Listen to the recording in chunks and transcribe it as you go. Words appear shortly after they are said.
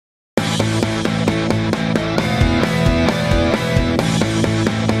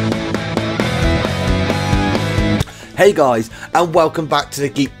Hey guys, and welcome back to the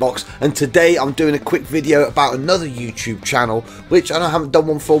Geekbox, and today I'm doing a quick video about another YouTube channel which I haven't done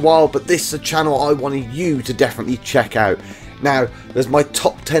one for a while, but this is a channel I wanted you to definitely check out. Now, there's my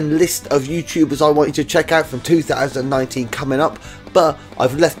top 10 list of YouTubers I want you to check out from 2019 coming up, but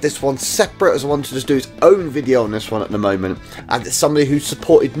I've left this one separate as I want to just do its own video on this one at the moment, and it's somebody who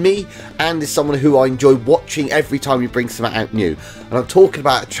supported me and is someone who I enjoy watching every time he brings something out new, and I'm talking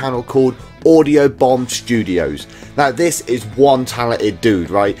about a channel called Audio Bomb Studios. Now this is one talented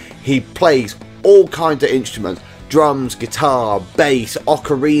dude, right? He plays all kinds of instruments, drums, guitar, bass,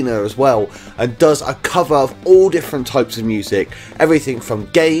 ocarina as well, and does a cover of all different types of music, everything from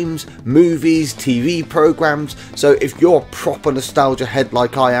games, movies, TV programs. So if you're a proper nostalgia head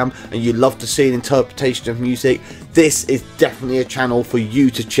like I am and you love to see an interpretation of music, this is definitely a channel for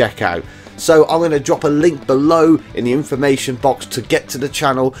you to check out. So I'm going to drop a link below in the information box to get to the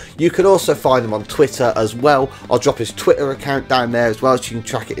channel. You can also find him on Twitter as well. I'll drop his Twitter account down there as well, so you can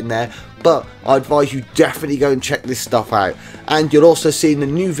track it in there. But I advise you definitely go and check this stuff out. And you'll also see in the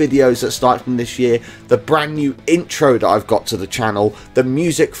new videos that start from this year, the brand new intro that I've got to the channel. The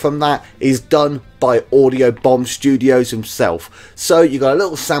music from that is done by Audio Bomb Studios himself. So you got a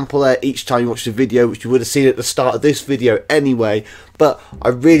little sample there each time you watch the video, which you would have seen at the start of this video anyway. But I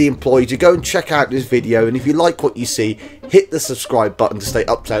really implore you to go and check out this video, and if you like what you see, hit the subscribe button to stay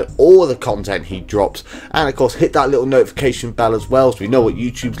up to date all the content he drops, and of course hit that little notification bell as well, so we know what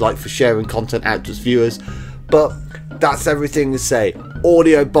YouTube's like for sharing content out to its viewers. But that's everything to say.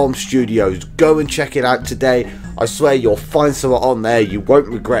 Audio Bomb Studios, go and check it out today. I swear you'll find something on there, you won't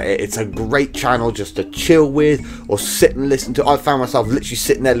regret it. It's a great channel just to chill with or sit and listen to. I found myself literally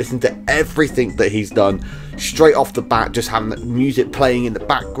sitting there listening to everything that he's done straight off the bat, just having the music playing in the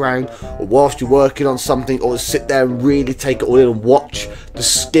background, or whilst you're working on something, or sit there and really take it all in and watch the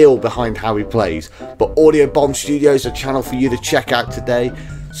skill behind how he plays. But Audio Bomb Studios is a channel for you to check out today,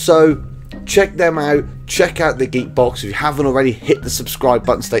 so check them out. Check out the Geekbox. If you haven't already, hit the subscribe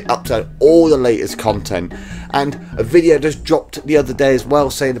button, stay up to date all the latest content. And a video just dropped the other day as well,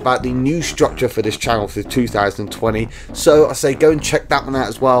 saying about the new structure for this channel for 2020. So I say go and check that one out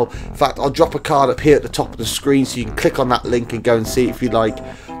as well. In fact, I'll drop a card up here at the top of the screen so you can click on that link and go and see it if you like.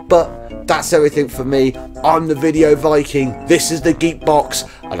 But that's everything for me. I'm the Video Viking. This is the Geekbox,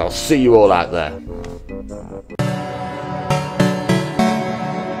 and I'll see you all out there.